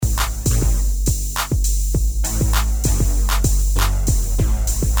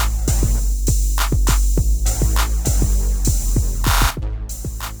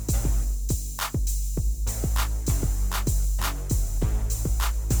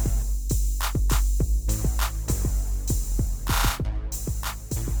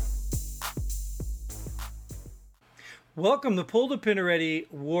Welcome to Pull the Pin Already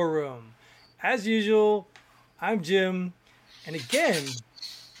War Room. As usual, I'm Jim, and again,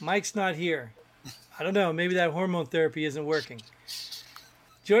 Mike's not here. I don't know, maybe that hormone therapy isn't working.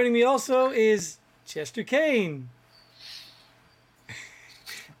 Joining me also is Chester Kane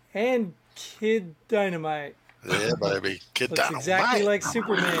and Kid Dynamite. Yeah, baby. Kid Looks Dynamite. exactly like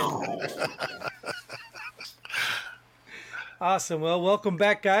Superman. Awesome. Well, welcome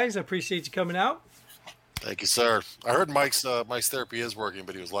back, guys. I appreciate you coming out. Thank you, sir. I heard Mike's therapy is working,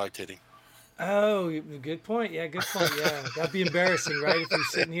 but he was lactating. Oh, good point. Yeah, good point. Yeah, that'd be embarrassing, right? If you're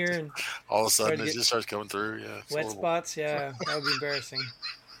sitting here and All of a sudden, it just starts coming through. Yeah, it's wet horrible. spots. Yeah, that would be embarrassing.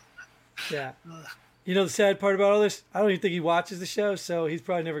 Yeah. You know the sad part about all this? I don't even think he watches the show, so he's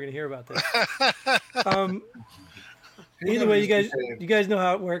probably never going to hear about this. Either way, you guys know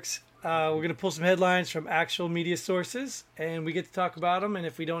how it works. We're going to pull some headlines from actual media sources, and we get to talk about them. And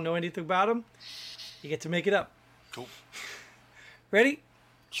if we don't know anything about them, you get to make it up. Cool. Ready?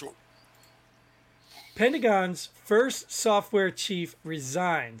 Sure. Pentagon's first software chief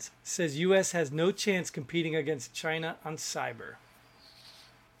resigns, says U.S. has no chance competing against China on cyber.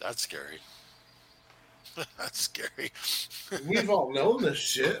 That's scary. That's scary. We've all known this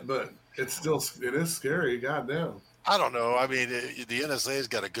shit, but it is scary. Goddamn. I don't know. I mean, the NSA's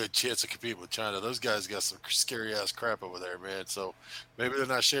got a good chance of competing with China. Those guys got some scary ass crap over there, man. So maybe they're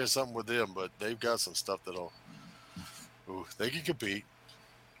not sharing something with them, but they've got some stuff they can compete.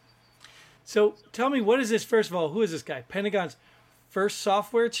 So tell me, what is this? First of all, who is this guy? Pentagon's first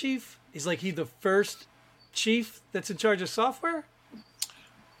software chief? Is like he the first chief that's in charge of software?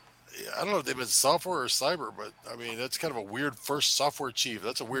 I don't know if they've been software or cyber, but I mean, that's kind of a weird first software chief.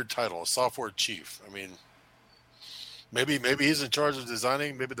 That's a weird title, a software chief. I mean, maybe he's in charge of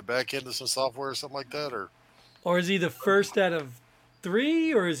designing maybe the back end of some software or something like that, Or is he the first out of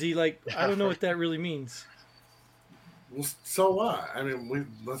 3, or is he like, I don't know what that really means. Well, so what? I mean,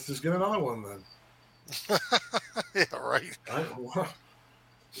 let's just get another one then. yeah, right. What?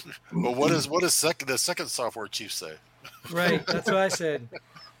 But what is the second software chief say? Right, that's what I said.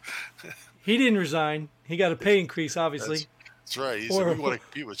 He didn't resign. He got a pay increase, obviously. That's right. He said we want to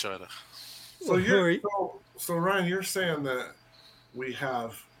compete with China. So Ryan, you're saying that we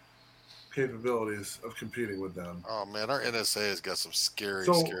have capabilities of competing with them. Oh man, our NSA has got some scary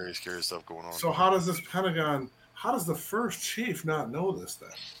stuff going on. So how does the first chief not know this then?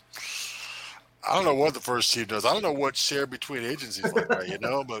 I don't know what the first chief does. I don't know what's shared between agencies like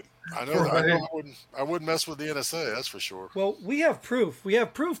that, but I know, I wouldn't mess with the NSA, that's for sure. Well, we have proof. We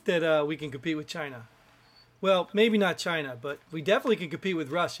have proof that we can compete with China. Well, maybe not China, but we definitely can compete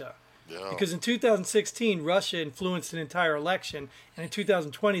with Russia. Yeah. Because in 2016, Russia influenced an entire election, and in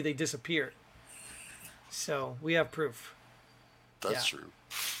 2020, they disappeared. So we have proof. That's true.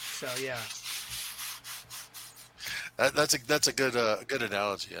 So yeah. That's a good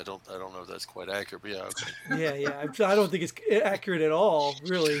analogy. I don't know if that's quite accurate, but yeah. Okay. Yeah. I don't think it's accurate at all,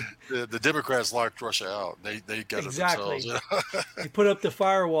 really. The Democrats locked Russia out. They got it themselves. They put up the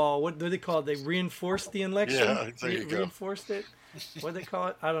firewall. What do they call it? They reinforced the election. Yeah, there you go. Reinforced it. What do they call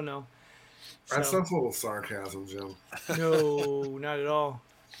it? I don't know. That's a little sarcasm, Jim. No, not at all.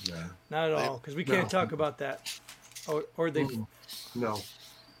 Yeah. Not at all, because we can't talk about that. Or they No.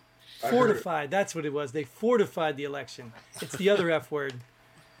 fortified. That's what it was. They fortified the election. It's the other F word.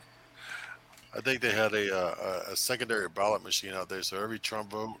 I think they had a secondary ballot machine out there, so every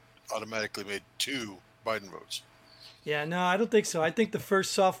Trump vote automatically made 2 Biden votes. Yeah, no, I don't think so. I think the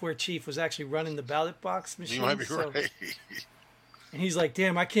first software chief was actually running the ballot box machine. You might be right. And he's like,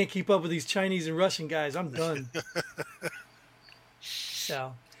 damn, I can't keep up with these Chinese and Russian guys. I'm done.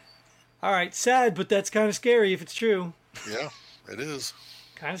 So, all right, sad, but that's kind of scary if it's true. Yeah, it is.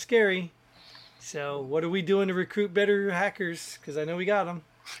 Kind of scary. So what are we doing to recruit better hackers? Because I know we got them.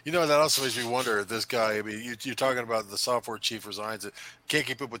 That also makes me wonder if this guy, I mean, you're talking about the software chief resigns. Can't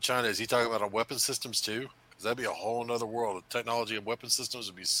keep up with China. Is he talking about on weapon systems too? Because that'd be a whole other world. The technology of weapon systems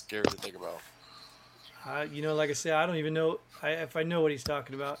would be scary to think about. Like I said, I don't even know if I know what he's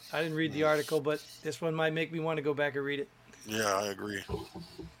talking about. I didn't read the article, but this one might make me want to go back and read it. Yeah, I agree.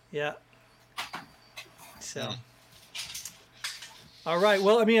 Yeah. So. All right.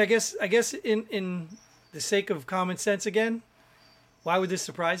 Well, I mean, I guess in the sake of common sense again, why would this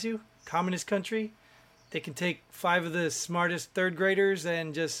surprise you? Communist country, they can take 5 of the smartest 3rd graders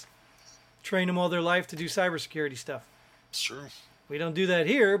and just train them all their life to do cybersecurity stuff. It's true. We don't do that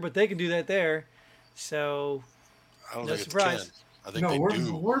here, but they can do that there. So, I don't no think surprise. It I think No, they we're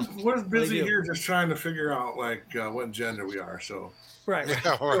do. we're busy do. here just trying to figure out like what gender we are. So Right.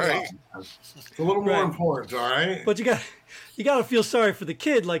 Yeah, right. it's a little more Right. important, all right? But you got to feel sorry for the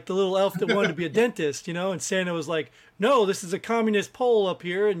kid, like the little elf that wanted to be a dentist, you know. And Santa was like, "No, this is a communist pole up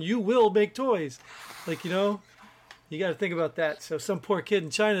here, and you will make toys." Like, you know, you got to think about that. So some poor kid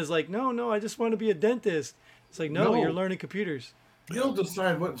in China is like, "No, I just want to be a dentist." It's like, no, No. you're learning computers. You'll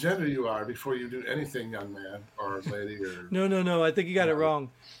decide what gender you are before you do anything, young man or lady or. No. I think you got it wrong.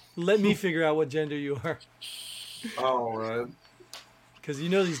 Let me figure out what gender you are, All right. because you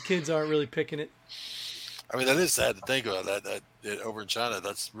know these kids aren't really picking it. I mean, that is sad to think about. That over in China,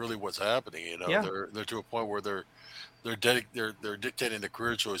 that's really what's happening. You know, Yeah. they're to a point where they're dictating the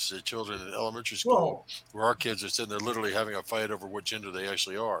career choices of children in elementary school, Well, where our kids are sitting there literally having a fight over what gender they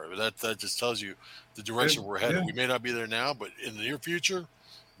actually are. I mean, that just tells you the direction we're headed. yeah. We may not be there now, but in the near future,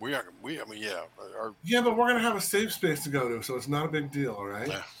 we are. I mean, yeah, yeah, but we're gonna have a safe space to go to, so it's not a big deal, all right?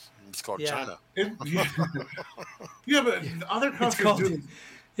 yeah, it's called Yeah. China. Yeah, but other countries called- do.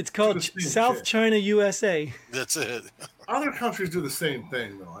 It's called the same South shit. China, USA. That's it. Other countries do the same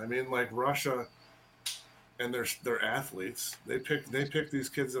thing, though. I mean, like Russia, and they're athletes. They pick these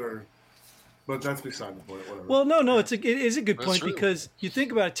kids that are. But that's beside the point. Whatever. Well, no, it is a good That's point true. because you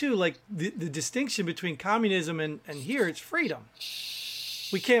think about it too, like the distinction between communism and here, it's freedom.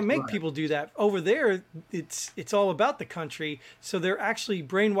 We can't make Right. people do that. Over there, it's all about the country, so they're actually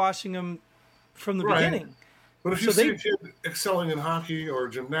brainwashing them from the Right. beginning. But if you so see they- a kid excelling in hockey or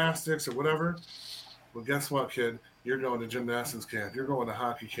gymnastics or whatever, well, guess what, kid? You're going to gymnastics camp. You're going to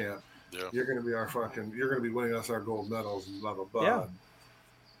hockey camp. Yeah. You're going to be You're going to be winning us our gold medals and blah blah blah. Yeah.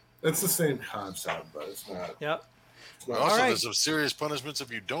 It's the same concept, but it's not. Yep. It's not Also, right. there's some serious punishments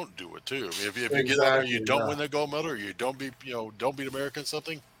if you don't do it too. I mean, if you get out there, Exactly, you don't yeah. win the gold medal, or you don't beat America in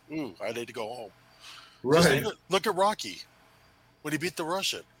something. Ooh, I need to go home. right. Just look at Rocky when he beat the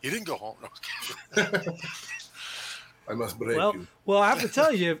Russian. He didn't go home. I must break Well, you. I have to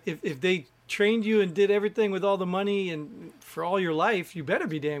tell you, if they trained you and did everything with all the money and for all your life, you better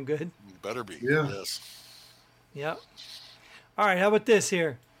be damn good. Better be. Yeah. Yes. Yep. All right, how about this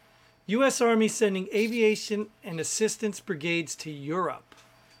here? U.S. Army sending aviation and assistance brigades to Europe.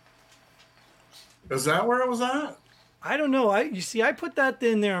 Is that where it was at? I don't know. You see, I put that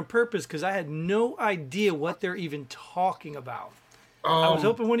in there on purpose because I had no idea what they're even talking about. I was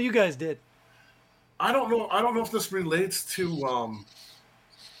hoping one of you guys did. I don't know. I don't know if this relates to.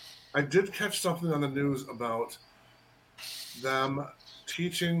 I did catch something on the news about them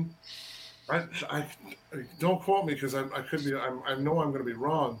teaching. I don't quote me because I could be. I know I'm going to be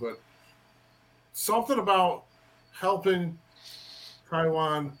wrong, but something about helping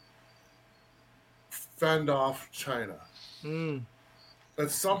Taiwan fend off China. Mm.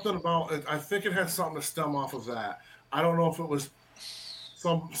 It's something about. I think it has something to stem off of that. I don't know if it was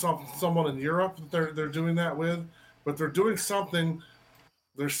someone in Europe that they're doing that with, but they're doing something.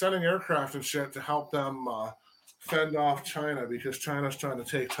 They're sending aircraft and shit to help them fend off China because China's trying to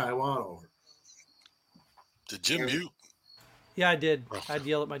take Taiwan over. Did Jim mute? Yeah, I did. I'd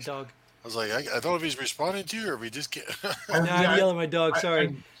yell at my dog. I was like, I don't know if he's responding to you or if he just can't. No, I'd yell at my dog.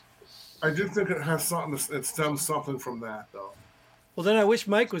 Sorry. I do think it has something. It stems something from that, though. Well, then I wish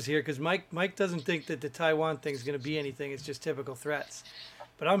Mike was here because Mike doesn't think that the Taiwan thing is going to be anything. It's just typical threats.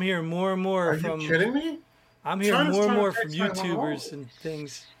 But I'm hearing more and more Are from. you kidding me? I'm hearing China's more and trying to more take from Taiwan YouTubers over. and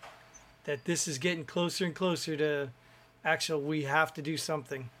things that this is getting closer and closer to actual. We have to do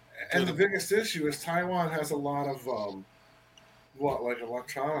something. And the biggest issue is Taiwan has a lot of like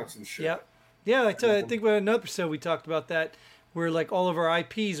electronics and shit. Yep. Yeah, I think in another episode we talked about that, where like all of our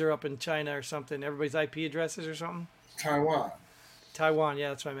IPs are up in China or something. Everybody's IP addresses or something. Taiwan. Taiwan, yeah,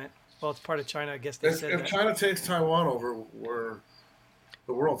 that's what I meant. Well, it's part of China, I guess they said If that. China takes Taiwan over,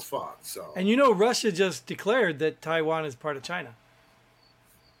 the world's fucked. So. And you know, Russia just declared that Taiwan is part of China.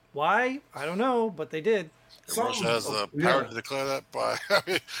 Why? I don't know, but they did. Russia has the power to declare that by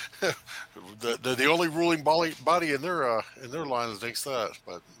the only ruling body in their line thinks that.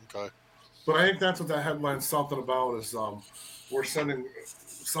 But okay. But I think that's what that headline's something about is we're sending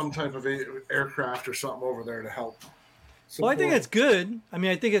some type of aircraft or something over there to help. Well, I think support. that's good. I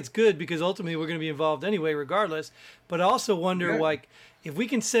mean, I think it's good because ultimately we're going to be involved anyway, regardless. But I also wonder, Yeah. like, if we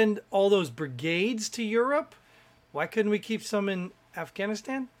can send all those brigades to Europe, why couldn't we keep some in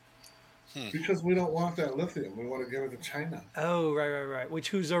Afghanistan? Because we don't want that lithium. We want to give it to China. Oh, right. Which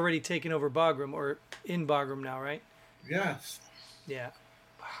who's already taken over Bagram or in Bagram now, right? Yes. Yeah.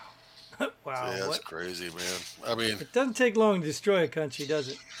 Wow. Wow. Yeah, that's What? crazy, man. I mean, It doesn't take long to destroy a country, does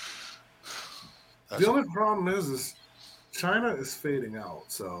it? The only problem is China is fading out.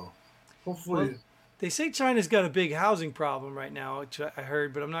 So hopefully, They say China's got a big housing problem right now, which I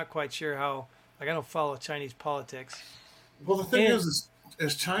heard, but I'm not quite sure how. Like, I don't follow Chinese politics. Well, the thing is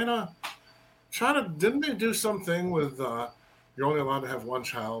China didn't they do something with you're only allowed to have one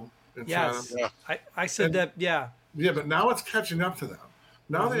child in Yes, China? Yeah. I said that. Yeah, Yeah, but now it's catching up to them.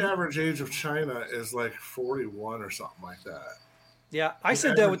 Now the average age of China is like 41 or something like that. yeah. I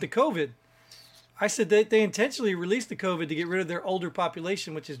said that with the COVID. I said that they intentionally released the COVID to get rid of their older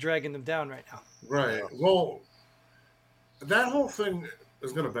population, which is dragging them down right now. Right. Well, that whole thing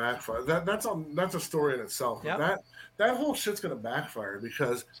is going to backfire. That's a story in itself. Yep. That whole shit's going to backfire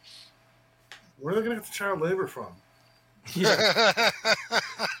because where are they going to get the child labor from? Yeah.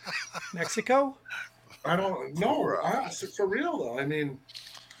 Mexico? I don't know. For real though. I mean,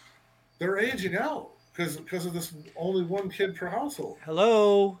 they're aging out because of this only one kid per household.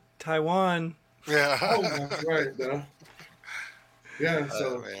 Hello, Taiwan. Yeah. Oh, that's right. Though. Yeah.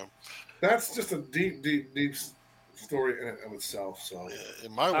 So Man. that's just a deep story in and of itself. So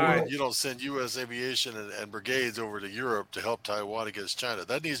In my world, right. you don't send U.S. aviation and brigades over to Europe to help Taiwan against China.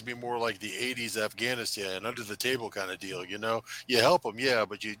 That needs to be more like the 80s Afghanistan, under the table kind of deal. You know, you help them, yeah,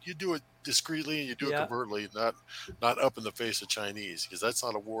 but you do it discreetly and you do it Yeah. covertly, not up in the face of Chinese, because that's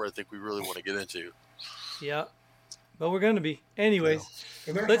not a war I think we really want to get into. Yeah. But we're going to be. Anyways,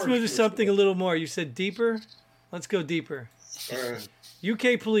 and they're let's hard move to to something a little more. You said deeper. Let's go deeper.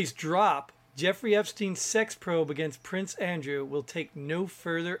 UK police drop Jeffrey Epstein's sex probe against Prince Andrew, will take no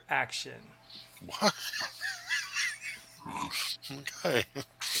further action. What? Okay.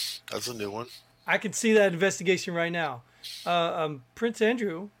 That's a new one. I can see that investigation right now. Prince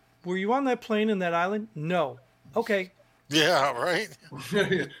Andrew, were you on that plane in that island? No. Okay. Yeah, right?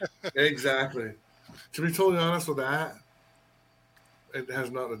 Exactly. To be totally honest with that, it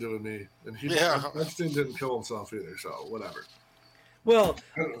has nothing to do with me. And Epstein didn't kill himself either, so whatever. Well,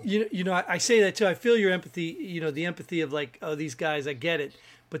 you know, I say that too. I feel your empathy, you know, the empathy of like, oh, these guys, I get it.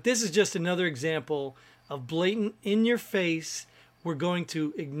 But this is just another example of blatant, in your face, we're going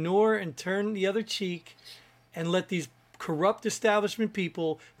to ignore and turn the other cheek and let these corrupt establishment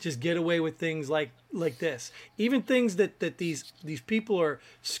people just get away with things like this. Even things that these people are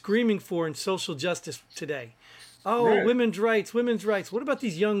screaming for in social justice today. Oh, Right. women's rights. What about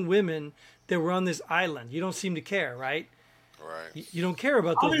these young women that were on this island? You don't seem to care, right? Right. You don't care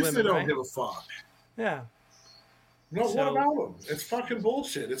about those Obviously, women, don't right? give a fuck. Yeah. No, So- what about them? It's fucking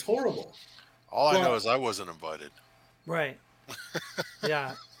bullshit. It's horrible. All I know Well- is I wasn't invited. Right.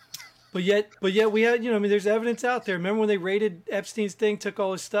 Yeah. But yet we had, you know, I mean, there's evidence out there. Remember when they raided Epstein's thing, took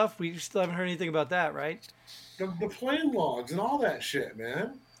all his stuff? We still haven't heard anything about that, right? The plane logs and all that shit,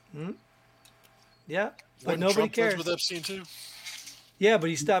 man. Yeah. But Wasn't nobody Trump friends cares. with Epstein too? Yeah, but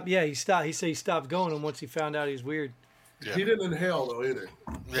he stopped. Yeah, he stopped. He said he stopped going, and once he found out he was weird. Yeah. He didn't inhale though either.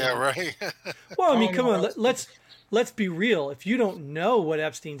 Yeah, right. Well, I mean, Oh, come no, on. Let's be real. If you don't know what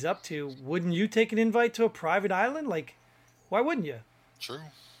Epstein's up to, wouldn't you take an invite to a private island? Like, why wouldn't you? True.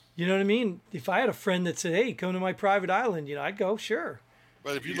 You know what I mean? If I had a friend that said, "Hey, come to my private island," you know, I'd go. Sure.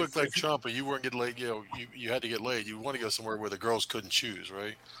 But if you looked like Trump and you weren't getting laid, you know, you had to get laid. You want to go somewhere where the girls couldn't choose,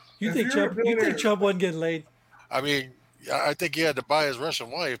 right? You If think you're a Trump? You think billionaire- Trump wasn't getting laid? I mean, I think he had to buy his Russian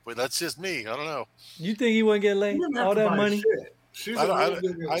wife, but that's just me. I don't know. You think he wasn't getting He laid? didn't have All to that buy money. shit. She's I a don't- I- gold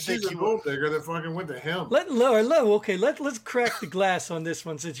digger. I She's think a he gold digger that fucking went to him. Let's crack the glass on this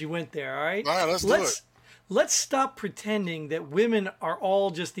one since you went there. All right. All right, let's do it. Let's stop pretending that women are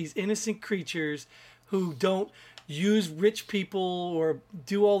all just these innocent creatures who don't use rich people or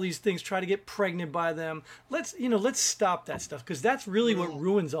do all these things, try to get pregnant by them. Let's stop that stuff, because that's really what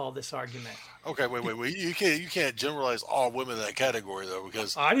ruins all this argument. Okay, wait. You can't generalize all women in that category though,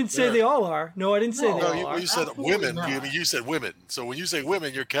 because I didn't say they all are. No, I didn't say No, they no, all you, are. when you said Absolutely women. not. You said women. So when you say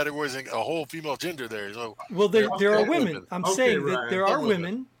women, you're categorizing a whole female gender there. So Well, there are Okay, women. women. I'm Okay, saying that Ryan. there are Some women.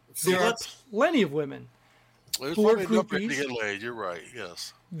 women. So There are let's- plenty of women. there's Who are women up there to groupies. get laid. You're right.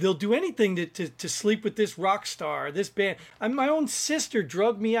 Yes. They'll do anything to sleep with this rock star, this band. My own sister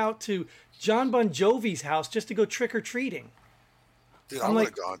drugged me out to John Bon Jovi's house just to go trick or treating. Dude, I'm I would like-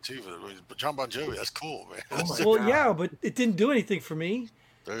 have gone too. But John Bon Jovi, that's cool, man. Oh my Well, God. yeah, but it didn't do anything for me.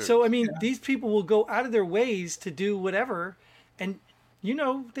 Dude. So I mean, these people will go out of their ways to do whatever, and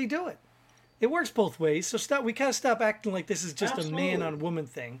they do it. It works both ways. So stop. We gotta stop acting like this is just a Absolutely. man on woman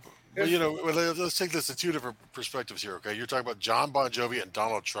thing. But, let's take this in two different perspectives here, okay? You're talking about John Bon Jovi and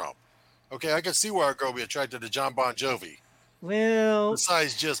Donald Trump. Okay, I can see why a girl would be attracted to John Bon Jovi, Well,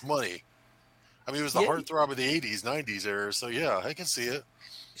 besides just money. I mean, he was the Yeah. heartthrob of the 80s, 90s era, so yeah, I can see it.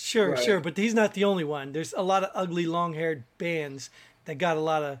 sure, Right. sure, but he's not the only one. There's a lot of ugly, long-haired bands that got a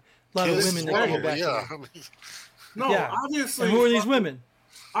lot of Kiss, women that probably, came back. yeah. to them. I mean, No, Yeah. obviously. And who are these fucking- women?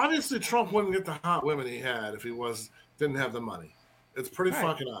 Obviously, Trump wouldn't get the hot women he had if he didn't have the money. It's pretty Right.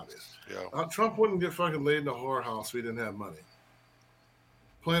 fucking obvious. Yeah. Trump wouldn't get fucking laid in a whorehouse if he didn't have money.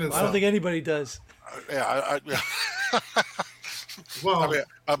 Plain and I don't simple. think anybody does. Yeah. Well, I mean,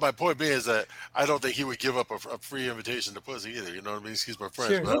 my point being is that I don't think he would give up a free invitation to pussy either. You know what I mean? Excuse my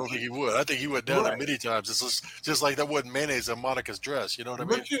French, Sure. but I don't think he would. I think he went down Right. there many times. It's just like that wasn't mayonnaise on Monica's dress. You know what I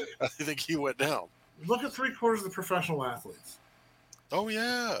mean? look I think he went down. at 3/4 of the professional athletes. Oh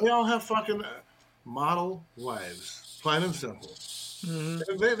yeah. They all have fucking model wives. Plain and simple.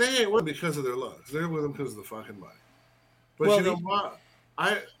 Mm-hmm. They ain't with them because of their looks. They're with them because of the fucking money. But Well, you know what?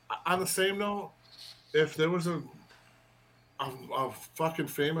 On the same note, if there was a fucking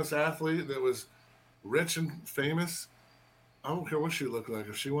famous athlete that was rich and famous, I don't care what she looked like.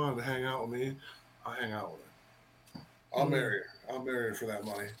 If she wanted to hang out with me, I'll hang out with her. I'll marry her. I'll marry her for that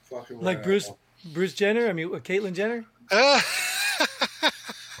money. Fucking Like whatever. Bruce Jenner. I mean, Caitlyn Jenner.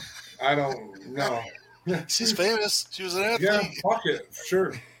 I don't know. She's famous. She was an athlete. Yeah, fuck it.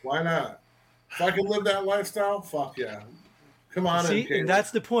 Sure. Why not? If I can live that lifestyle, fuck yeah. Come on See, in, and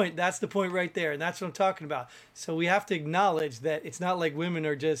that's the point. That's the point right there, and that's what I'm talking about. So we have to acknowledge that it's not like women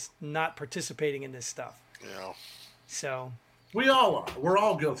are just not participating in this stuff. Yeah. So We all are. We're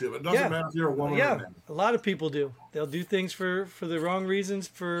all guilty of it. Doesn't Yeah. matter if you're a woman or a yeah, man. a lot of people do. They'll do things for the wrong reasons,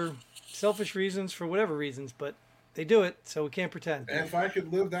 for selfish reasons, for whatever reasons, but they do it. So we can't pretend. And if I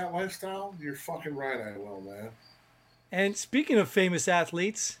could live that lifestyle, you're fucking right I will, man. And speaking of famous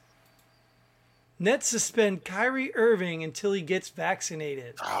athletes, Nets suspend Kyrie Irving until he gets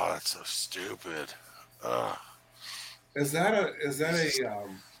vaccinated. Oh, that's so stupid. Ugh. Is that a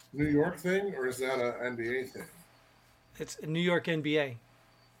New York thing or is that an NBA thing? It's a New York NBA.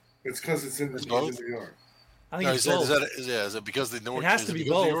 It's because it's in It's New both? York. I think No, it's is both. is it because the North? It has is to be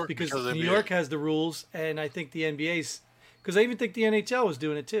because of New both York? because of the New NBA? York has the rules, and I think the NBA's because I even think the NHL was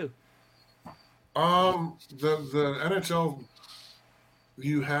doing it too. The NHL,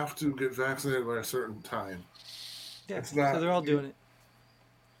 you have to get vaccinated by a certain time. Yeah, It's not- so they're all doing it.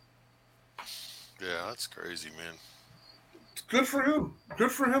 Yeah, that's crazy, man. Good for him.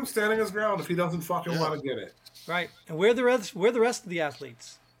 Good for him standing his ground if he doesn't fucking Yeah. want to get it. Right. And where are the rest? Where are the rest of the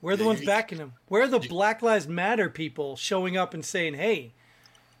athletes? Where are the Yeah, ones you- backing him? Where are the Black Lives Matter people showing up and saying, "Hey,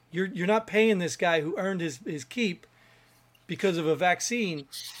 you're not paying this guy who earned his keep because of a vaccine"?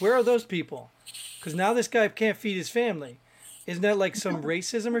 Where are those people? Because now this guy can't feed his family. Isn't that like some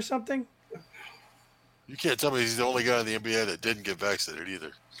racism or something? You can't tell me he's the only guy in the NBA that didn't get vaccinated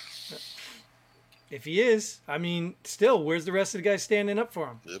either. If he is, I mean, still, where's the rest of the guys standing up for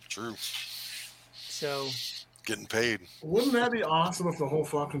him? Yep, true. So, Getting paid. Wouldn't that be awesome if the whole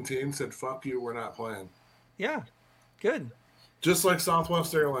fucking team said, fuck you, we're not playing? yeah, good. Just like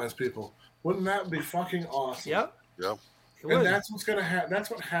Southwest Airlines people. Wouldn't that be fucking awesome? Yep. Yep. It And would. that's what's gonna happen. That's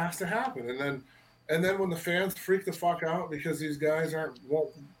what has to happen. And then when the fans freak the fuck out because these guys are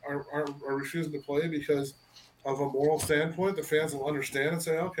refusing to play because of a moral standpoint, the fans will understand and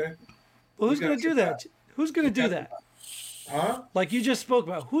say, okay, Well, who's we got going to do your that? Who's going to do that? huh? Like you just spoke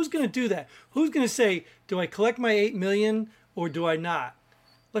about, who's going to do that? Who's going to say, do I collect my 8 million or do I not?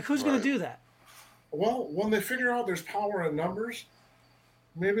 Like, who's going Right. to do that? Well, when they figure out there's power in numbers,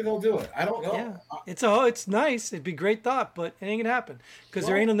 maybe they'll do it. I don't know. Yeah, it's nice. It'd be a great thought, but it ain't gonna happen because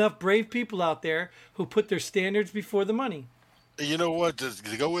there Well- ain't enough brave people out there who put their standards before the money. You know what?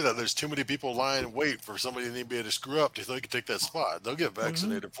 To go with that, there's too many people lying in wait for somebody in the NBA to screw up. They can take that spot. They'll get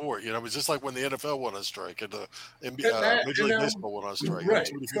vaccinated for it. You know, it's just like when the NFL went on strike and the that- Major League and that- Baseball went on strike. Right.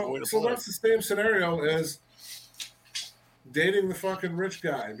 Too many people waiting to So play. that's the same scenario as dating the fucking rich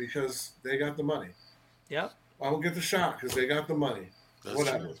guy because they got the money. Yep. I will get the shot because they got the money. That's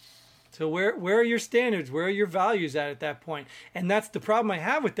Whatever. true. So where are your standards? Where are your values at that point? And that's the problem I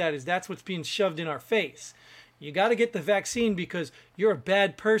have with that is that's what's being shoved in our face. You got to get the vaccine because you're a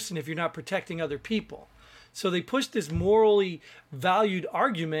bad person if you're not protecting other people. So they push this morally valued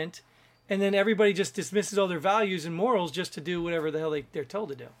argument, and then everybody just dismisses all their values and morals just to do whatever the hell they're told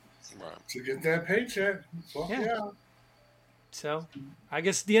to do. Right. To get that paycheck. Fuck Yeah. yeah. So I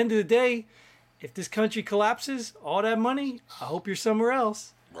guess at the end of the day, if this country collapses, all that money, I hope you're somewhere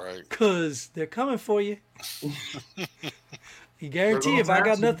else. Right. Because they're coming for you. You guarantee if I got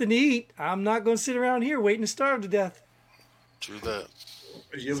tax you. nothing to eat, I'm not going to sit around here waiting to starve to death. True that.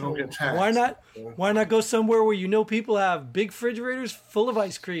 You don't get taxed. Why not go somewhere where you know people have big refrigerators full of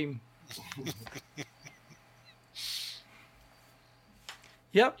ice cream?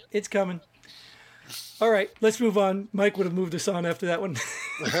 Yep, it's coming. All right, let's move on. Mike would have moved us on after that one.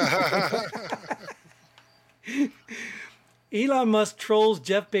 Elon Musk trolls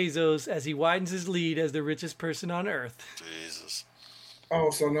Jeff Bezos as he widens his lead as the richest person on Earth. Jesus. Oh,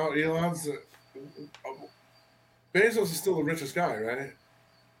 so now Elon's Bezos is still the richest guy, right?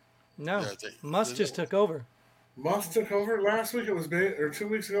 No, Yeah, Musk just took over. Musk took over last week. It was or 2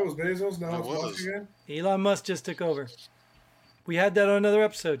 weeks ago. It was Bezos. Now It it's was. Musk again. Elon Musk just took over. We had that on another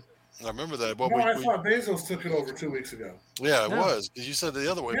episode. I remember that. Well, No, I thought Bezos took it over 2 weeks ago. yeah, it No. was. 'Cause you said the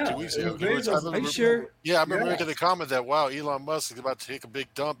other way Yeah, 2 weeks it ago. was I Bezos. remember- Are you sure? Yeah, I remember Yeah. making the comment that wow, Elon Musk is about to take a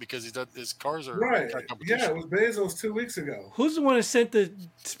big dump because his cars are Right. got competition. Yeah, it was Bezos 2 weeks ago. Who's the one that sent the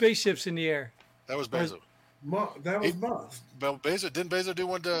spaceships in the air? That was Bezos. That was Musk. But didn't Bezos do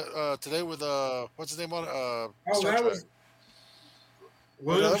one today with what's his name on Oh, Star that Trek? was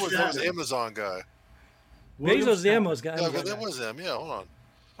Well, William that was the Shatner. Amazon guy. William Bezos, the Shatner. Amazon guy. Yeah, Amazon that guy. was him. Yeah, hold on.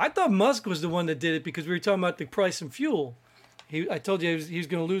 I thought Musk was the one that did it because we were talking about the price of fuel. I told you he was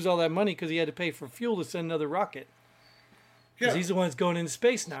going to lose all that money because he had to pay for fuel to send another rocket. Because Yeah. he's the one that's going into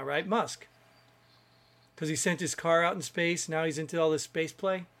space now, right? Musk. Because he sent his car out in space. Now he's into all this space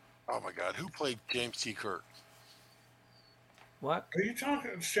play. Oh my God, who played James T. Kirk? What? Are you talking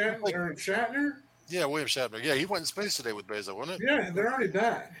Shatner? Yeah, William Shatner. Yeah, he went in space today with Bezos, wasn't it? Yeah, they're already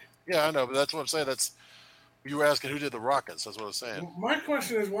back. Yeah, I know, but that's what I'm saying. That's you were asking who did the rockets. That's what I was saying. My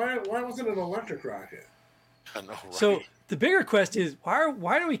question is why wasn't it an electric rocket? I know, right? So the bigger question is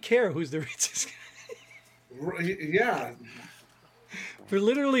why do we care who's the richest guy? Yeah, We're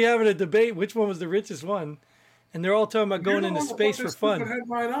literally having a debate which one was the richest one, and they're all talking about going into space for fun.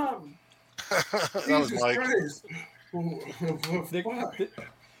 Headline up. that was Jesus Mike. Christ.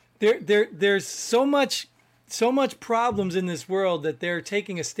 There's so much problems in this world that they're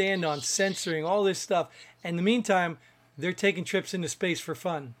taking a stand on censoring all this stuff. In the meantime, they're taking trips into space for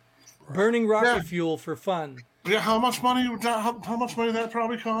fun, burning rocket fuel for fun. Yeah, how much money that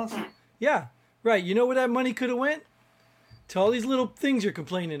probably cost? Yeah, right. You know where that money could have went? To all these little things you're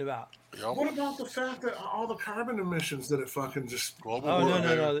complaining about. Yep. What about the fact that all the carbon emissions that it fucking just Global Oh, warming.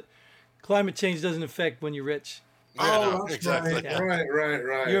 no. Climate change doesn't affect when you're rich. Yeah, no, that's exactly.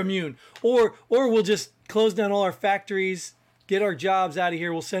 right. You're immune. Or we'll just close down all our factories, get our jobs out of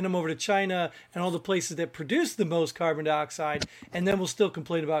here. We'll send them over to China and all the places that produce the most carbon dioxide, and then we'll still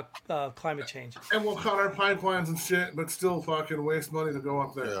complain about climate change. And we'll cut our pipelines and shit, but still fucking waste money to go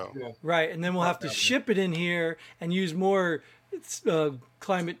up there. Yeah. Right, and then we'll have to ship it in here and use more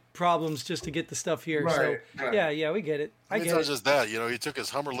climate problems just to get the stuff here. Right, So, right. yeah, we get it. I It's get not it. just that, he took his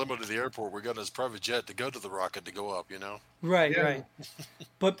Hummer limo to the airport. We got his private jet to go to the rocket to go up. Right, Yeah. right.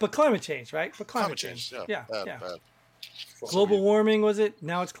 But climate change, right? But climate Climate change. change. Yeah, bad, yeah. bad. Global warming was it?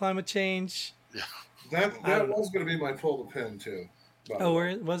 Now it's climate change. That was going to be my pull the pin too. by the Oh,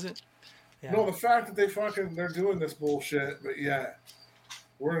 way. where was it? Yeah. No, the fact that they're doing this bullshit, but yet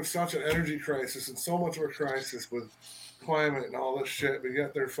we're in such an energy crisis and so much of a crisis with climate and all this shit, but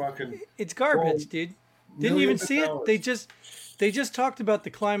yet they're fucking It's garbage, Well, dude. Didn't you even millions of see it? dollars. They just talked about the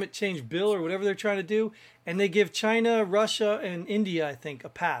climate change bill or whatever they're trying to do, and they give China, Russia, and India, I think, a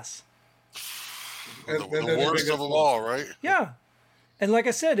pass. The, And the then the worst biggest of them one. all, right? Yeah. And like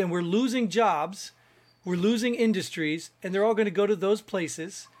I said, and we're losing jobs, we're losing industries, and they're all going to go to those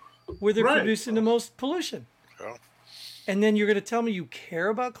places where they're Right. producing the most pollution. Yeah. And then you're going to tell me you care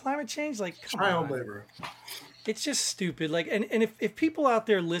about climate change? Like, come child on. labor. It's just stupid. Like, and if people out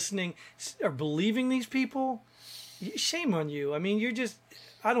there listening are believing these people, shame on you. I mean, you're just,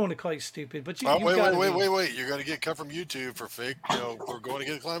 I don't want to call you stupid, but you, Oh, you wait. gotta be. You're going to get cut from YouTube for fake, we're going to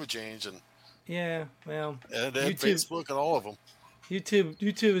get climate change and Yeah, well, YouTube. YouTube, Facebook and all of them.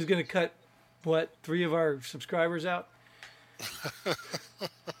 YouTube is going to cut, what, 3 of our subscribers out?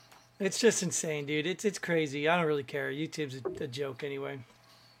 It's just insane, dude. It's crazy. I don't really care. YouTube's a joke anyway.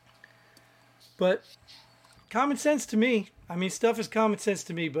 But common sense to me. I mean, stuff is common sense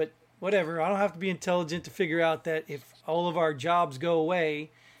to me, but whatever. I don't have to be intelligent to figure out that if all of our jobs go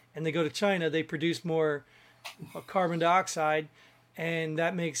away and they go to China, they produce more carbon dioxide, and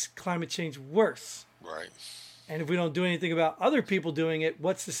that makes climate change worse. Right. And if we don't do anything about other people doing it,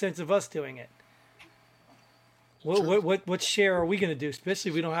 what's the sense of us doing it? What share are we going to do? Especially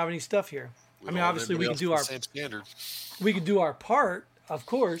if we don't have any stuff here. I mean, obviously we can do our same standard. we can do our part, of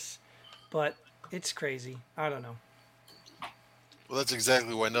course, but it's crazy. I don't know. Well, that's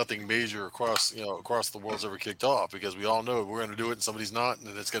exactly why nothing major across the world's ever kicked off, because we all know we're going to do it and somebody's not,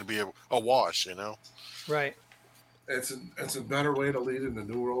 and it's going to be a wash. Right? It's a better way to lead in the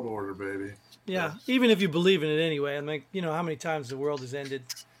new world order, baby. Yeah. Even if you believe in it anyway. I'm like, how many times the world has ended?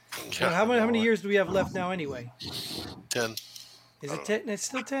 Yeah, How many years do we have left now anyway? 10. Is it 10? It's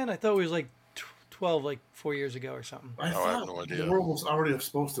still 10. I thought it was like 12, like 4 years ago or something. I have thought no idea. the world was already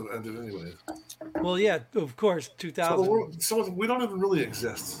supposed to have ended anyway. Well, yeah, of course, So, 2000. so we don't even really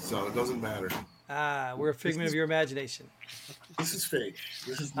exist, so it doesn't matter. We're a figment of your imagination. This is fake.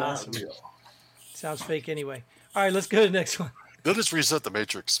 This is not Awesome. real. Sounds fake anyway. All right, let's go to the next one. They'll just reset the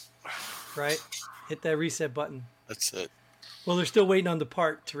Matrix. Right? Hit that reset button. That's it. Well, they're still waiting on the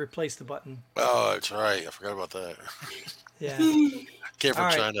part to replace the button. Oh, that's right. I forgot about that. Yeah. Came from All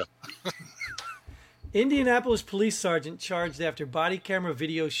right. China. Indianapolis police sergeant charged after body camera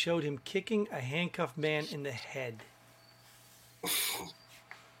video showed him kicking a handcuffed man in the head.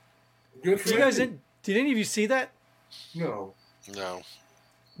 Good for You guys, did any of you see that? No. No.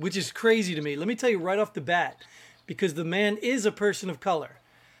 Which is crazy to me. Let me tell you right off the bat, because the man is a person of color.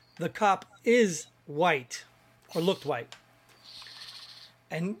 The cop is white, or looked white.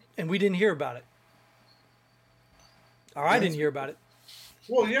 And we didn't hear about it. Or I didn't hear about it.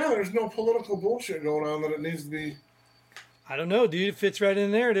 Well, yeah, there's no political bullshit going on that it needs to be. I don't know, dude. It fits right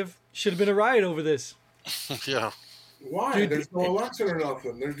in the narrative. Should have been a riot over this. Yeah. Why? Dude, There's no election or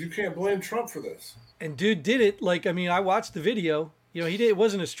nothing. You can't blame Trump for this. And dude did it like, I mean, I watched the video. You know, he did. It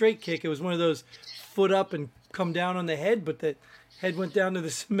wasn't a straight kick. It was one of those foot up and come down on the head, but the head went down to the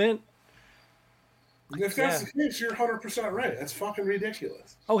cement. If that's the case, you're 100% right. That's fucking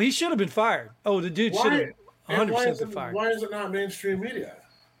ridiculous. Oh, he should have been fired. Oh, the dude should have 100% been fired. Why is it not mainstream media?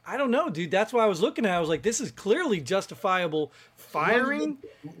 I don't know, dude. That's why I was looking at it. I was like, this is clearly justifiable firing.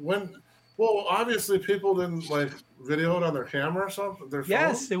 Well, obviously people didn't like video it on their camera or something. Their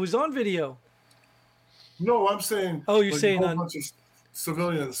Yes, phone? it was on video. No, I'm saying. Oh, you're like, saying a whole on- bunch of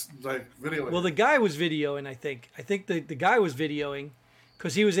civilians like videoing. Well, the guy was videoing, I think. I think the guy was videoing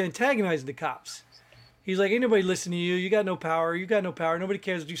because he was antagonizing the cops. He's like, ain't nobody listening to you. You got no power. You got no power. Nobody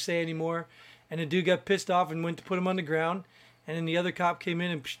cares what you say anymore. And the dude got pissed off and went to put him on the ground. And then the other cop came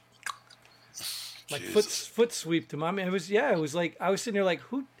in and like foot sweeped him. I mean, it was like, I was sitting there like,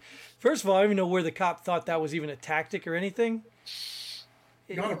 who? First of all, I don't even know where the cop thought that was even a tactic or anything.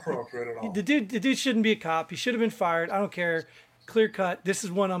 Not appropriate at all. The dude shouldn't be a cop. He should have been fired. I don't care. Clear cut. This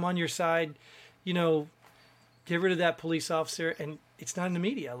is one. I'm on your side. You know, get rid of that police officer. And it's not in the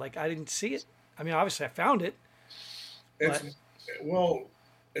media. Like, I didn't see it. I mean, obviously I found it. Well,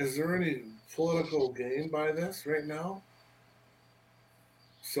 is there any political gain by this right now?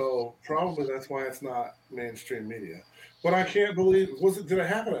 So probably that's why it's not mainstream media. But I can't believe did it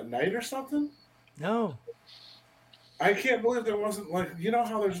happen at night or something? No. I can't believe there wasn't like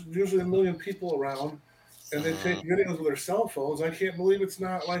how there's usually a million people around and they take videos with their cell phones. I can't believe it's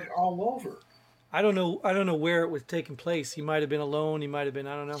not like all over. I don't know where it was taking place. He might have been alone. He might have been,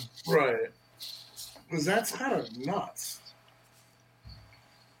 I don't know. Right. Because that's kind of nuts.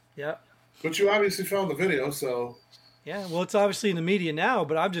 Yeah. But you obviously found the video, so. Yeah, well, it's obviously in the media now,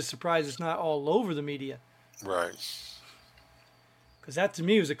 but I'm just surprised it's not all over the media. Right. Because that, to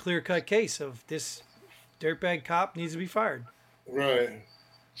me, was a clear-cut case of this dirtbag cop needs to be fired. Right.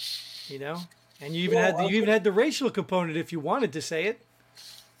 You know? And you even had the racial component if you wanted to say it.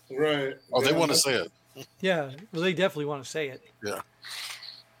 Right. Oh, they want to say it. Yeah, well, they definitely want to say it. Yeah.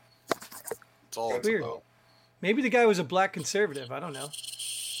 It's all it's Weird. about. Maybe the guy was a black conservative. I don't know.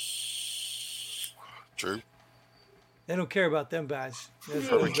 True. They don't care about them guys. Those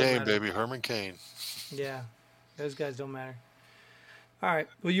Herman don't Cain, matter. baby. Herman Cain. Yeah, those guys don't matter. All right,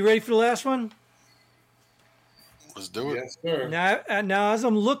 well, you ready for the last one? Let's do it. Yes, sir. Now, as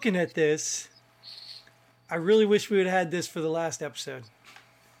I'm looking at this, I really wish we would have had this for the last episode.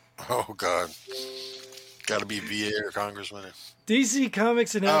 Oh, God. Got to be VA or Congressman. DC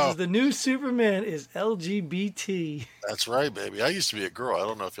Comics announces the new Superman is LGBT. That's right, baby. I used to be a girl. I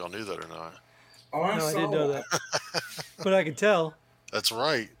don't know if y'all knew that or not. Oh, No, I didn't know that. But I can tell. That's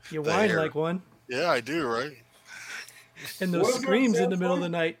right. You The whine hair. like one. Yeah, I do, right? And What those does that screams in stand the middle of for? the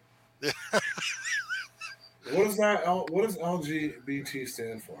night. What is that? What does LGBT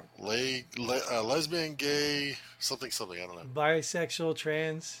stand for? Lesbian, gay, something, I don't know. Bisexual,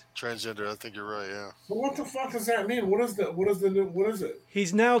 trans. Transgender, I think you're right, yeah. But what the fuck does that mean? What is it?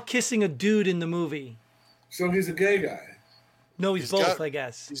 He's now kissing a dude in the movie. So he's a gay guy. No, he's both, I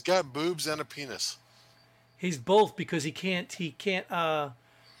guess. He's got boobs and a penis. He's both because we can't get rid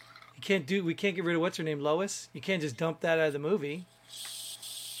of what's her name, Lois. You can't just dump that out of the movie.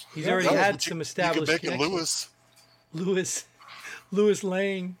 He's already No, had but some you established could make it connections. Lewis. Louis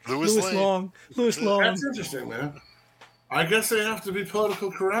Lang. Louis Lane. Long. Louis Long. That's interesting, man. I guess they have to be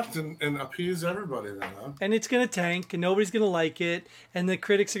political correct and appease everybody then, huh? And it's going to tank, and nobody's going to like it. And the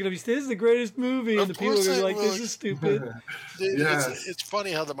critics are going to be, this is the greatest movie. And Of the people are course going to be they like, this will. is stupid. Yes. It's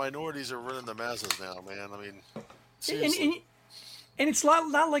funny how the minorities are running the masses now, man. I mean, seriously. And it's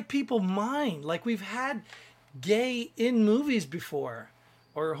not like people mind. Like, we've had gay in movies before.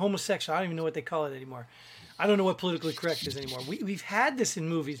 Or homosexual. I don't even know what they call it anymore. I don't know what politically correct is anymore. We've had this in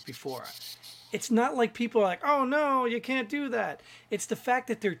movies before. It's not like people are like, oh no, you can't do that. It's the fact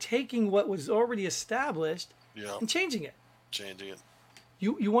that they're taking what was already established Yeah. and changing it. Changing it.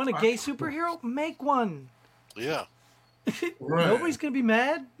 You want a gay superhero? Make one. Yeah. Right. Nobody's gonna be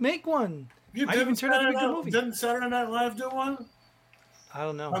mad. Make one. You Might even turn out to be a good movie. Didn't Saturday Night Live do one? I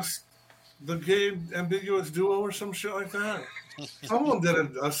don't know. The gay ambiguous duo or some shit like that. Someone did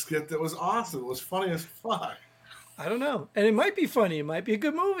a skit that was awesome. It was funny as fuck. I don't know. And it might be funny. It might be a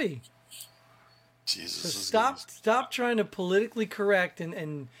good movie. Jesus. So stop trying to politically correct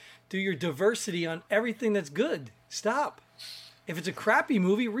and do your diversity on everything that's good. Stop. If it's a crappy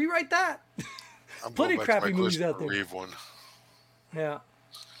movie, rewrite that. Plenty of crappy movies out there. Reeve one. Yeah.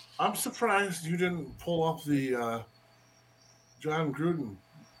 I'm surprised you didn't pull up the John Gruden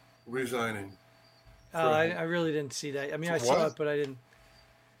resigning. I really didn't see that. I mean, I saw it, but I didn't.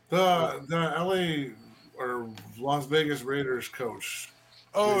 The LA or Las Vegas Raiders coach.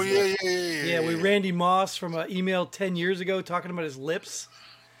 Oh, yeah. Yeah, with Randy Moss from an email 10 years ago talking about his lips.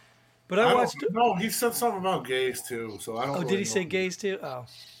 But I watched. No, he said something about gays too. So I don't. Oh, really did he know. say gays too? Oh.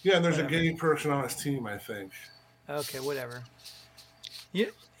 Yeah, and there's Whatever. a gay person on his team, I think. Okay, whatever.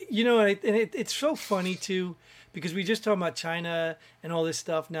 You know, and it's so funny too, because we just talking about China and all this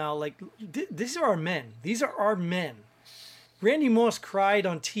stuff now. Like, these are our men. These are our men. Randy Moss cried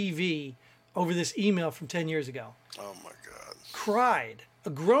on TV over this email from 10 years ago. Oh, my God. Cried. A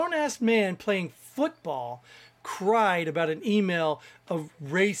grown-ass man playing football cried about an email of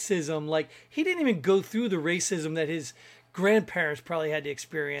racism. Like, he didn't even go through the racism that his grandparents probably had to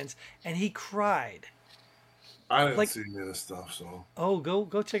experience, and he cried. I didn't see any of this stuff, so. Oh, go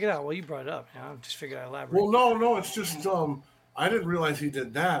check it out. Well, you brought it up. I just figured I'd elaborate. Well, no, it's just I didn't realize he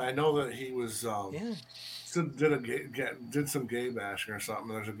did that. I know that he was did some gay bashing or something.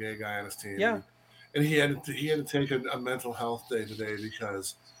 There's a gay guy on his team. Yeah. And he had to take a mental health day today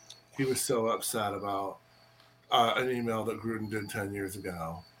because he was so upset about an email that Gruden did 10 years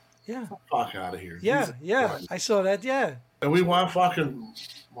ago. Yeah. Fuck out of here. Yeah. I saw that. Yeah. And we want fucking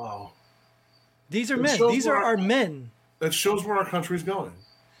wow. These are men. These are our men. That shows where our country's going.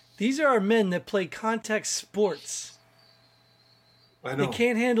 These are our men that play contact sports. I know. They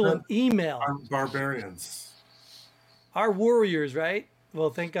can't handle an email. Our barbarians. Our warriors, right?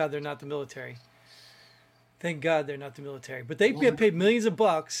 Well, thank God they're not the military. Thank God they're not the military. But they get paid millions of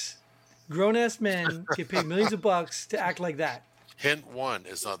bucks. Grown-ass men get paid millions of bucks to act like that. Hint one,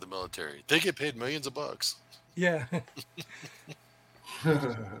 it's not the military. They get paid millions of bucks. Yeah.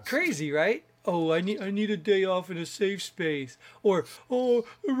 Crazy, right? Oh, I need a day off in a safe space. Or, oh,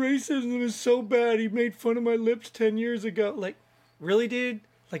 racism is so bad. He made fun of my lips 10 years ago. Like, really, dude?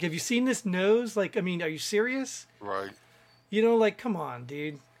 Like, have you seen this nose? Like, I mean, are you serious? Right. You know, like, come on,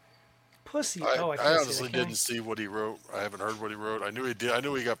 dude. Pussy. I can't honestly say that, didn't see what he wrote. I haven't heard what he wrote. I knew he did. I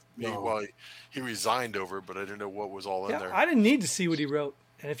knew he got he resigned over it, but I didn't know what was all in there. I didn't need to see what he wrote.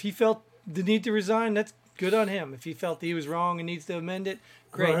 And if he felt the need to resign, that's good on him. If he felt that he was wrong and needs to amend it,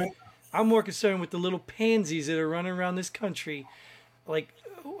 great. Right. I'm more concerned with the little pansies that are running around this country. Like,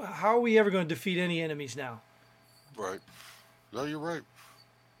 how are we ever going to defeat any enemies now? Right. No, you're right.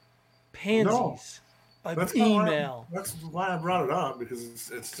 Pansies. No. An email. That's why I brought it up, because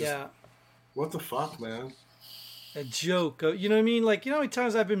it's just, what the fuck, man? A joke. You know what I mean? Like, you know how many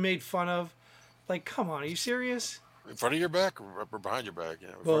times I've been made fun of? Like, come on, are you serious? In front of your back or behind your back? Yeah,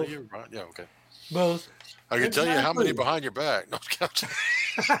 in front of you. Behind, yeah, okay. Both. I can tell you how many behind your back. No,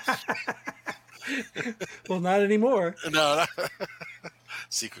 well, not anymore. No.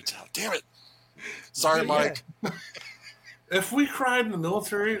 Secrets out. Damn it. Sorry, Mike. If we cried in the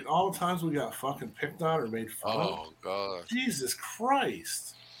military, all the times we got fucking picked on or made fun of. Oh, God. Jesus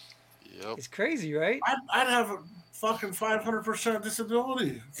Christ. Yep. It's crazy, right? I'd have a fucking 500%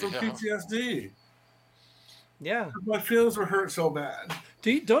 disability from PTSD. Yeah. My feelings were hurt so bad.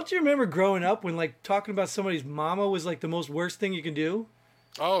 Don't you remember growing up when, like, talking about somebody's mama was, like, the most worst thing you can do?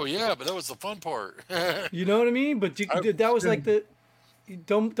 Oh, yeah, but that was the fun part. You know what I mean? But that was like the...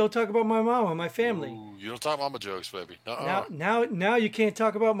 Don't talk about my mama, my family. Ooh, you don't talk mama jokes, baby. Now you can't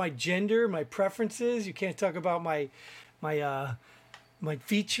talk about my gender, my preferences. You can't talk about my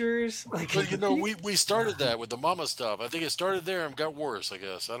features. Like, but you know, we started that with the mama stuff. I think it started there and got worse. I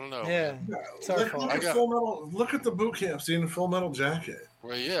guess I don't know. Yeah, it's our fault. Look at the boot camp scene in Full Metal Jacket.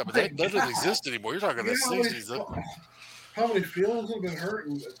 Well, yeah, but that doesn't exist anymore. You're talking the '60s. How many feelings have been hurt?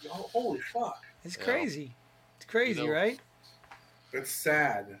 And, holy fuck! It's crazy. It's crazy, right? It's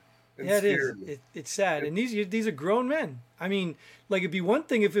sad. Yeah, it is. It's sad. And these are grown men. I mean, like, it'd be one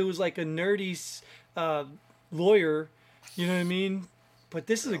thing if it was like a nerdy lawyer, you know what I mean? But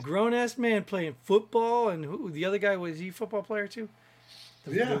this is a grown-ass man playing football, and the other guy, was he a football player too?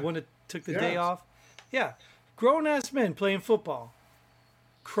 The one that took the day Yes. off. Yeah. Grown ass men playing football,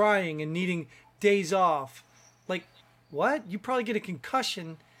 crying and needing days off. Like, what? You probably get a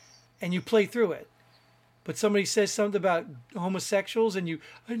concussion and you play through it. But somebody says something about homosexuals and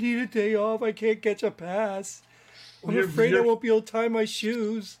I need a day off. I can't catch a pass. I'm afraid I won't be able to tie my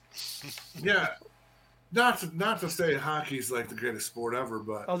shoes. Yeah. Not to say hockey's like the greatest sport ever,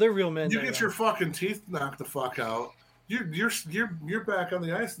 but Oh, they're real men. you there, get though. your fucking teeth knocked the fuck out. You're back on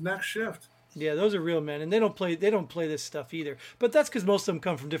the ice next shift. Yeah, those are real men, and they don't play this stuff either. But that's because most of them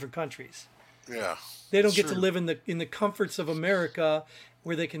come from different countries. Yeah. They don't get Sure. to live in the comforts of America,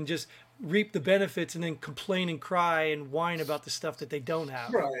 where they can just reap the benefits and then complain and cry and whine about the stuff that they don't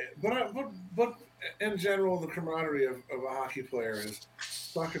have. Right, but in general, the camaraderie of a hockey player is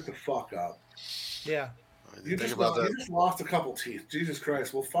suck it the fuck up. Yeah, You Think just, about that. you just lost a couple teeth. Jesus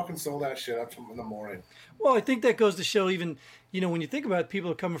Christ, we'll fucking sew that shit up in the morning. well, I think that goes to show even when you think about it,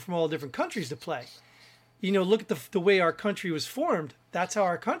 people are coming from all different countries to play. Look at the way our country was formed. That's how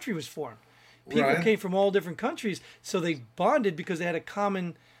our country was formed. People Right. came from all different countries, so they bonded because they had a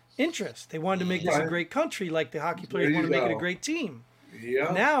common interest. They wanted to make this a Right. great country, like the hockey players There want you to make it a go. great team.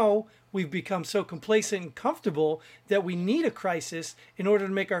 Yeah. Now we've become so complacent and comfortable that we need a crisis in order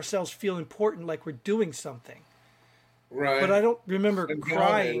to make ourselves feel important, like we're doing something. Right. But I don't remember And crying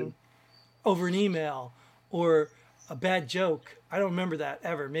validated. over an email or a bad joke. I don't remember that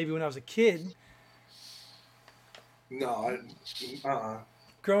ever. Maybe when I was a kid, No,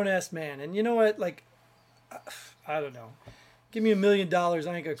 grown ass man. And you know what? Like, I don't know. Give me $1 million. I ain't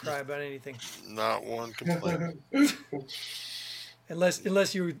gonna cry about anything Not one complaint.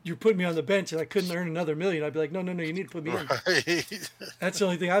 unless you're putting me on the bench and I couldn't earn another $1 million. I'd be like, no, you need to put me in. Right. That's the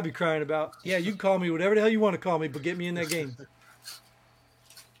only thing I'd be crying about. Yeah, you can call me whatever the hell you want to call me, but get me in that game.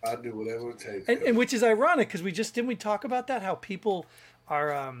 I'd do whatever it takes. And which is ironic because didn't we talk about that? How people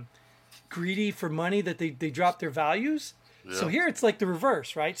are greedy for money, that they drop their values. So Yeah. here it's like the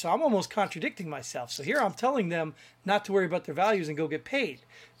reverse, right? So I'm almost contradicting myself. So here I'm telling them not to worry about their values and go get paid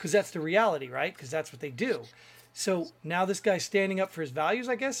because that's the reality, right? Because that's what they do. So now this guy's standing up for his values,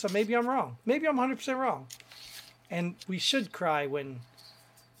 I guess. So maybe I'm wrong. Maybe I'm 100% wrong. And we should cry when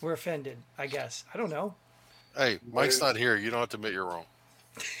we're offended, I guess. I don't know. Hey, Mike's not here. You don't have to admit you're wrong.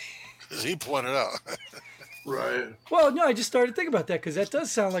 'Cause he pointed out. right. Well, no, I just started to think about that because that does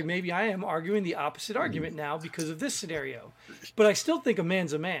sound like maybe I am arguing the opposite argument now because of this scenario. But I still think a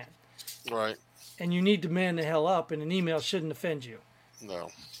man's a man, Right. and you need to man the hell up, and an email shouldn't offend you. No.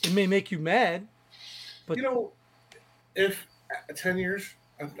 It may make you mad, but If 10 years,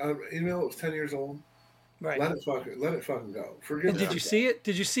 an email was 10 years old, right. let it fucking go. Forget And did it. you see it?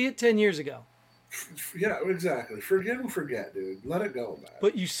 Did you see it 10 years ago? Yeah, exactly. Forgive and forget, dude. Let it go, man.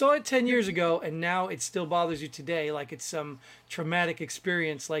 But you saw it 10 years ago, and now it still bothers you today, like it's some traumatic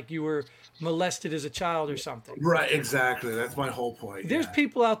experience, like you were molested as a child or something. Right, exactly. That's my whole point. There's yeah.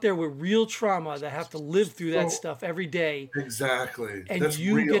 people out there with real trauma that have to live through that So- stuff every day, Exactly. and That's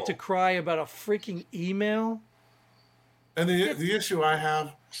you real. get to cry about a freaking email. And the issue I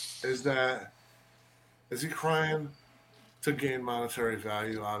have is that is he crying to gain monetary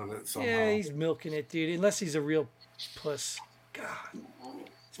value out of it somehow? Yeah, he's milking it, dude. Unless he's a real puss. God. These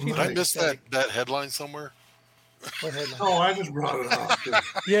people Did I are miss pathetic. that headline somewhere? What headline? Oh, I just brought it up.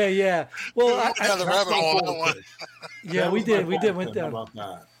 Yeah. Well, Yeah, the rabbit hole on that one. yeah, That we was my did. We did. Went pull-the-pin down. about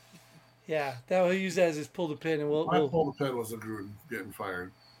that. Yeah, that we'll use that as his pull the pin, and My we'll pull the pin was the Gruden getting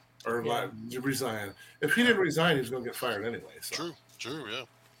fired or Yeah. resign. If he didn't resign, he was going to get fired anyway. So. True, yeah.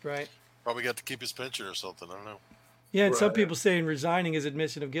 right. Probably got to keep his pension or something. I don't know. Yeah, and some Right. people saying resigning is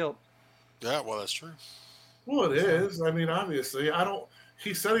admission of guilt. Yeah, well, that's true. Well, it is. I mean, obviously, I don't.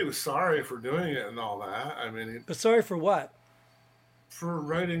 He said he was sorry for doing it and all that. I mean, But sorry for what? for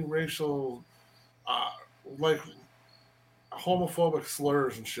writing racial, like homophobic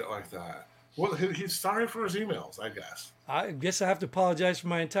slurs and shit like that. Well, he's sorry for his emails, I guess. I guess I have to apologize for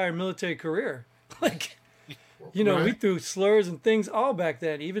my entire military career. Like, we Right. threw slurs and things all back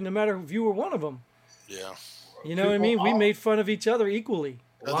then, even no matter if you were one of them. Yeah. You know what I mean? We all- made fun of each other equally.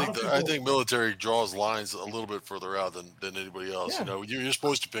 A lot of I people- think military draws lines a little bit further out than anybody else. Yeah. You know, you're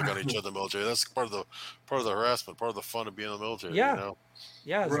supposed to pick on each other in the military. That's part of the harassment, part of the fun of being in the military. Yeah. You know?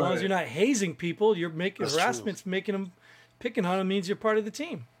 Yeah, as long as Right. you're not hazing people, you're making That's true. harassment's making them picking on them means you're part of the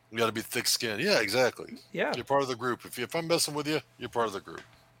team. You got to be thick-skinned. Yeah, exactly. Yeah. You're part of the group. If I'm messing with you, you're part of the group.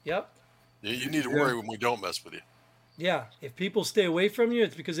 Yep. You need to Yeah. worry when we don't mess with you. Yeah. If people stay away from you,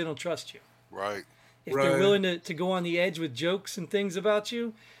 it's because they don't trust you. Right. If they're Right. willing to go on the edge with jokes and things about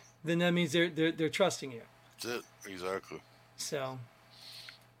you, then that means they're trusting you. That's it. Exactly. So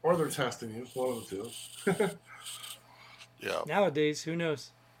Or they're testing you. One of the two. Yeah. Nowadays, who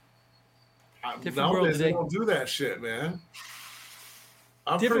knows? Different world Nowadays, they today. don't do that shit, man.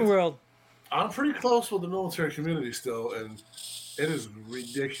 I'm Different pretty, world. I'm pretty close with the military community still, and it is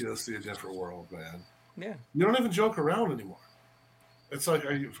ridiculously a different world, man. Yeah. You don't even joke around anymore. It's like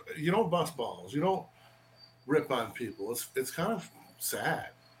you don't bust balls. You don't rip on people. It's kind of sad.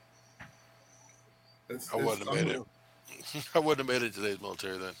 I wouldn't have made it. I wouldn't have made it today's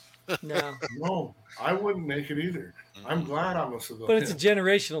military then. No. No, I wouldn't make it either. I'm glad I'm a civilian. But it's a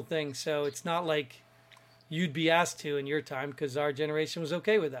generational thing, so it's not like you'd be asked to in your time because our generation was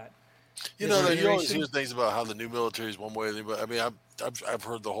okay with that. You know, you always hear things about how the new military is one way, but I mean, I've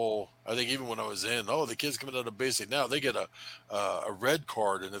heard the whole. I think even when I was in, the kids coming out of basic now, they get a red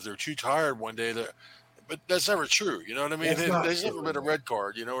card, and if they're too tired one day, but that's never true. You know what I mean? There's never been a red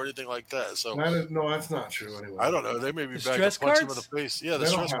card, or anything like that. So no, that's not true anyway. I don't know. They may be back stress to punch them in cards? the face. Yeah, the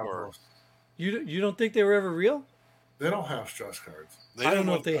They don't stress have card. those. You don't think they were ever real? They don't have stress cards. I don't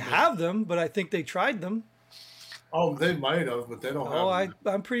know if they have them, but I think they tried them. Oh, they might have, but they don't have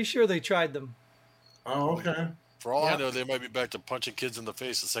them. I'm pretty sure they tried them. Oh, okay. For all I know, they might be back to punching kids in the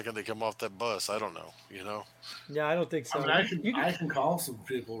face the second they come off that bus. I don't know. Yeah, I don't think so. I mean, I can call some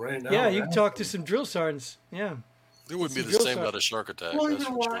people right now. Yeah, you can talk to some drill sergeants. Yeah. It wouldn't be the same without a shark attack. Well,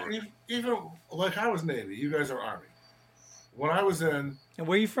 even like I was Navy, you guys are Army. When I was in, And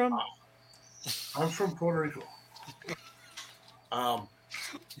where are you from? I'm from Puerto Rico.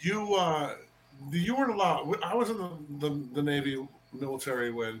 You weren't allowed. I was in the Navy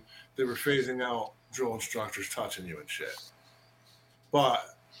military when they were phasing out drill instructors touching you and shit.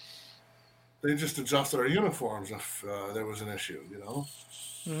 But they just adjusted our uniforms if there was an issue,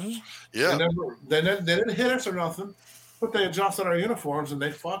 Mm-hmm. Yeah. They didn't hit us or nothing, but they adjusted our uniforms and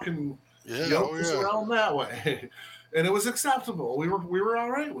they fucking yoked us around that way. And it was acceptable. We were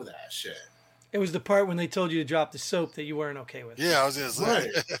all right with that shit. It was the part when they told you to drop the soap that you weren't okay with. Yeah, I was going to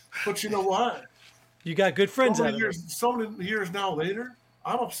say. Right. But you know what? You got good friends so out of it. So many years now later,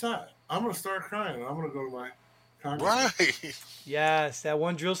 I'm upset. I'm going to start crying. I'm going to go to my congressman. Right. Yes, that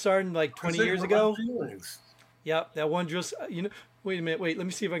one drill sergeant like 20 years ago. Feelings. Yep, that one drill. Wait a minute. Wait, let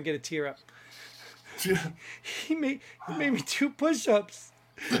me see if I can get a tear up. He made me do push-ups.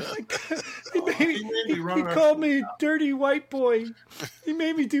 He called me a dirty white boy. He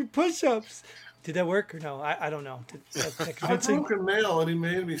made me do push-ups. Did that work or no? I don't know. I broke a nail and he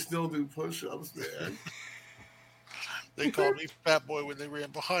made me still do push-ups, man. They called me fat boy when they ran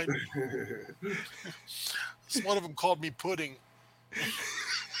behind me. One of them called me pudding.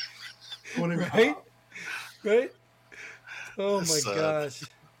 Right? Right? Oh my gosh.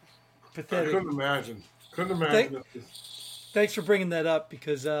 Pathetic. I couldn't imagine. Thanks for bringing that up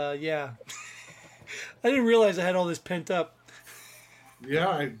because, yeah. I didn't realize I had all this pent up. Yeah,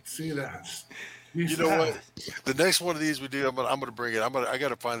 I see that. You know what? The next one of these we do, I'm gonna bring it. I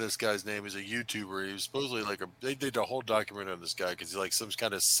gotta find this guy's name. He's a YouTuber. He was supposedly they did a whole documentary on this guy because he's like some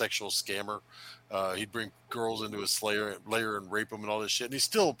kind of sexual scammer. He'd bring girls into his lair and rape them and all this shit. And he's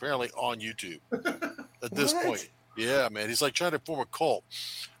still apparently on YouTube at this point. Yeah, man. He's like trying to form a cult,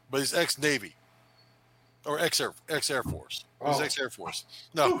 but he's ex-Navy or ex-Air Force. He's ex-Air Force.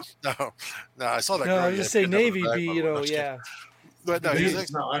 No. I saw that. No, girl I was just say Navy be, yeah. But no,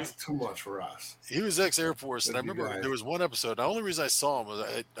 that's too much for us. He was ex-Air Force, and I remember there was one episode. The only reason I saw him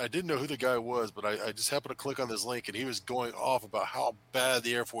was I didn't know who the guy was, but I just happened to click on this link, and he was going off about how bad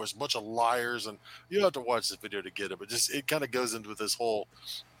the Air Force, a bunch of liars, and you don't have to watch this video to get it, but it kind of goes into this whole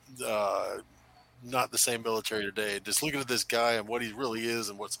not the same military today. Just looking at this guy and what he really is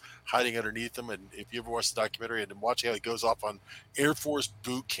and what's hiding underneath him, and if you ever watch the documentary and then watching how he goes off on Air Force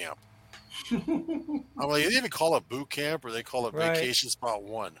boot camp. I'm like, they even call it boot camp or they call it vacation spot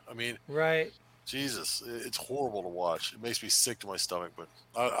one. I mean, right. Jesus, it's horrible to watch. It makes me sick to my stomach, but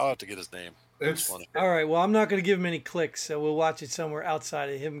I'll have to get his name. It's funny. All right. Well, I'm not going to give him any clicks, so we'll watch it somewhere outside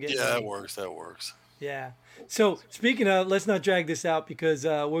of him getting. Yeah, that works. Yeah. So speaking of, let's not drag this out because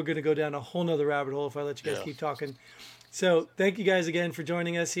we're going to go down a whole nother rabbit hole if I let you guys keep talking. So thank you guys again for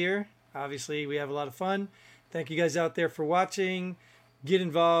joining us here. Obviously, we have a lot of fun. Thank you guys out there for watching. Get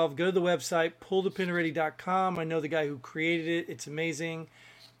involved. Go to the website, pullthepinready.com. I know the guy who created it. It's amazing.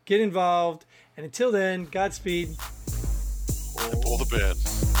 Get involved. And until then, Godspeed. Pull the pin.